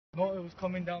No, it was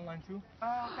coming down line 2.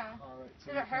 Oh, okay.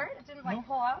 Did it hurt? It didn't like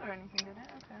pull out or anything, did it?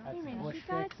 Okay. That's the bush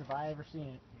fix if I ever seen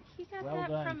it. He got well that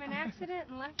done. from an accident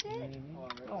and left it?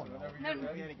 Oh,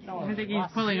 no. I think he's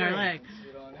pulling our legs.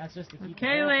 That's just to keep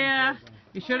Okay, Leah.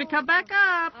 You should have come back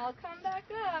up. I'll come back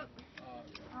up.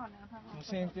 Oh, no. The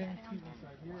same thing. Keep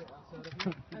inside here. Outside of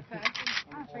here. Okay.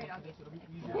 I'm afraid I'll get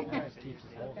keeps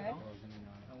his holes Okay. closing in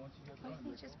on it. And once you get Why done,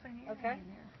 didn't he just put an earring Okay. in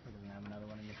there? He doesn't have another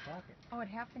one in his pocket. Oh, it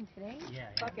happened today? Yeah.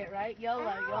 Fuck it, right? YOLO.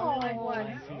 You Oh. only live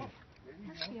once.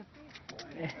 Actually, a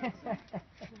big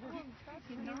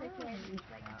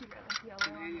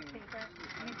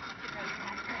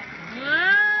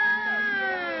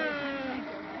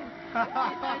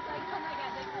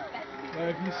but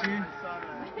if you see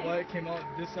why it came out,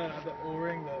 this side had the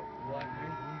O-ring, the black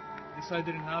ring. This side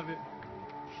didn't have it.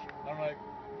 I'm like,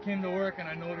 came to work and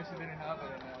I noticed it didn't have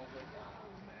it, and I was like,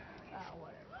 oh,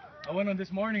 man. I went on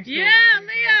this morning. Yeah,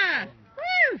 Leah.